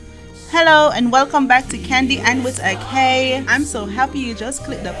Hello and welcome back to Candy and with a K. I'm so happy you just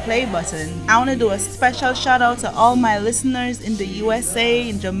clicked the play button. I want to do a special shout out to all my listeners in the USA,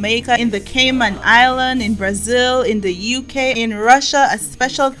 in Jamaica, in the Cayman Island, in Brazil, in the UK, in Russia. A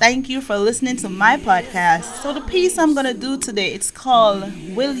special thank you for listening to my podcast. So the piece I'm going to do today, it's called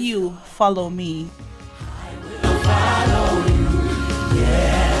Will You Follow Me? Follow you,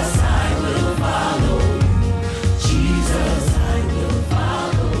 yes, I will follow Jesus, I will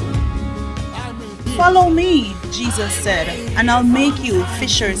follow. Follow me, Jesus said, and I'll make you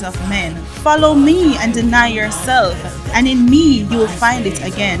fishers of men. Follow me and deny yourself, and in me you will find it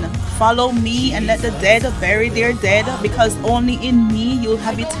again. Follow me and let the dead bury their dead, because only in me you'll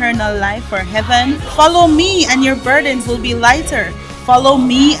have eternal life for heaven. Follow me and your burdens will be lighter. Follow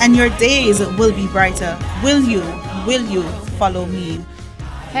me and your days will be brighter. Will you follow me?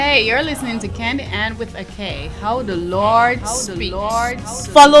 Hey, you're listening to Candy and with a K. How the Lord speaks.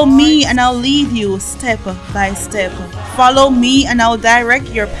 Follow me and I'll lead you step by step. Follow me and I'll direct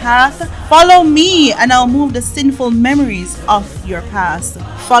your path. Follow me and I'll move the sinful memories of your past.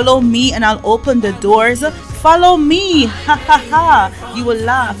 Follow me and I'll open the doors. Follow me, ha ha ha, you will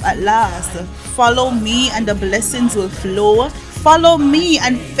laugh at last. Follow me and the blessings will flow. Follow me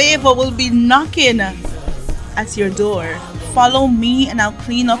and favor will be knocking at your door. Follow me and I'll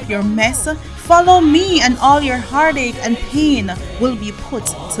clean up your mess. Follow me and all your heartache and pain will be put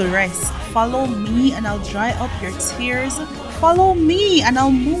to rest. Follow me and I'll dry up your tears. Follow me and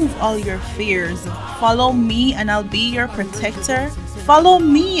I'll move all your fears. Follow me and I'll be your protector. Follow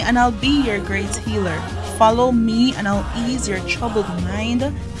me and I'll be your great healer. Follow me and I'll ease your troubled mind.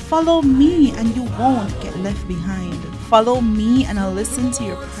 Follow me and you won't get left behind. Follow me and I'll listen to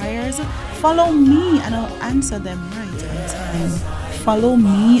your prayers. Follow me and I'll answer them right on time. Follow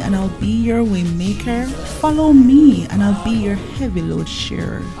me and I'll be your way maker. Follow me and I'll be your heavy load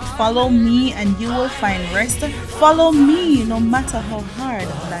sharer. Follow me and you will find rest. Follow me no matter how hard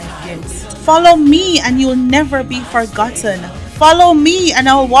life gets. Follow me and you'll never be forgotten. Follow me and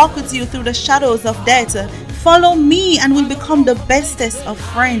I'll walk with you through the shadows of death. Follow me and we'll become the bestest of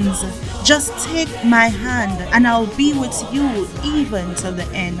friends. Just take my hand and I'll be with you even till the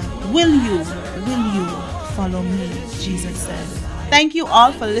end. Will you follow me? Jesus said. Thank you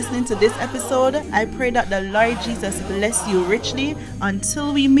all for listening to this episode. I pray that the Lord Jesus bless you richly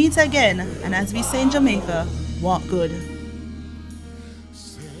until we meet again. And as we say in Jamaica, walk good.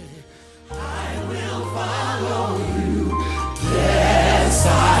 I will follow you, yes,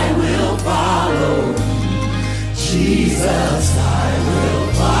 I will follow Jesus, I will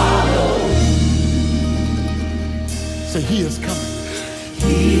follow. Say, He is coming.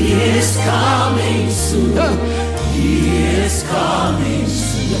 He is coming soon. He is coming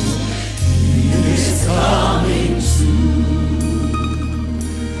soon. He is coming soon.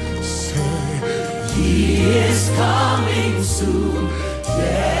 Say, He is coming soon.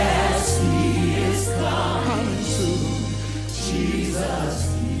 Yes, He is coming soon.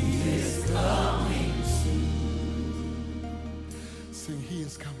 Jesus, He is coming soon. say, He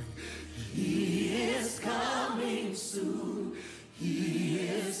is coming. He is coming soon. He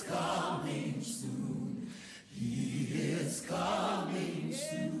is coming soon. He is coming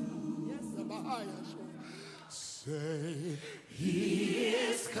soon. Yes, the Bahaya show. Say, He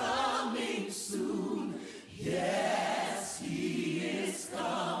is coming soon. Yes, He is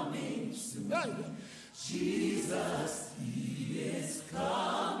coming soon. hey, Jesus, He is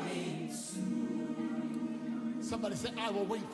coming soon. somebody say, I will wait.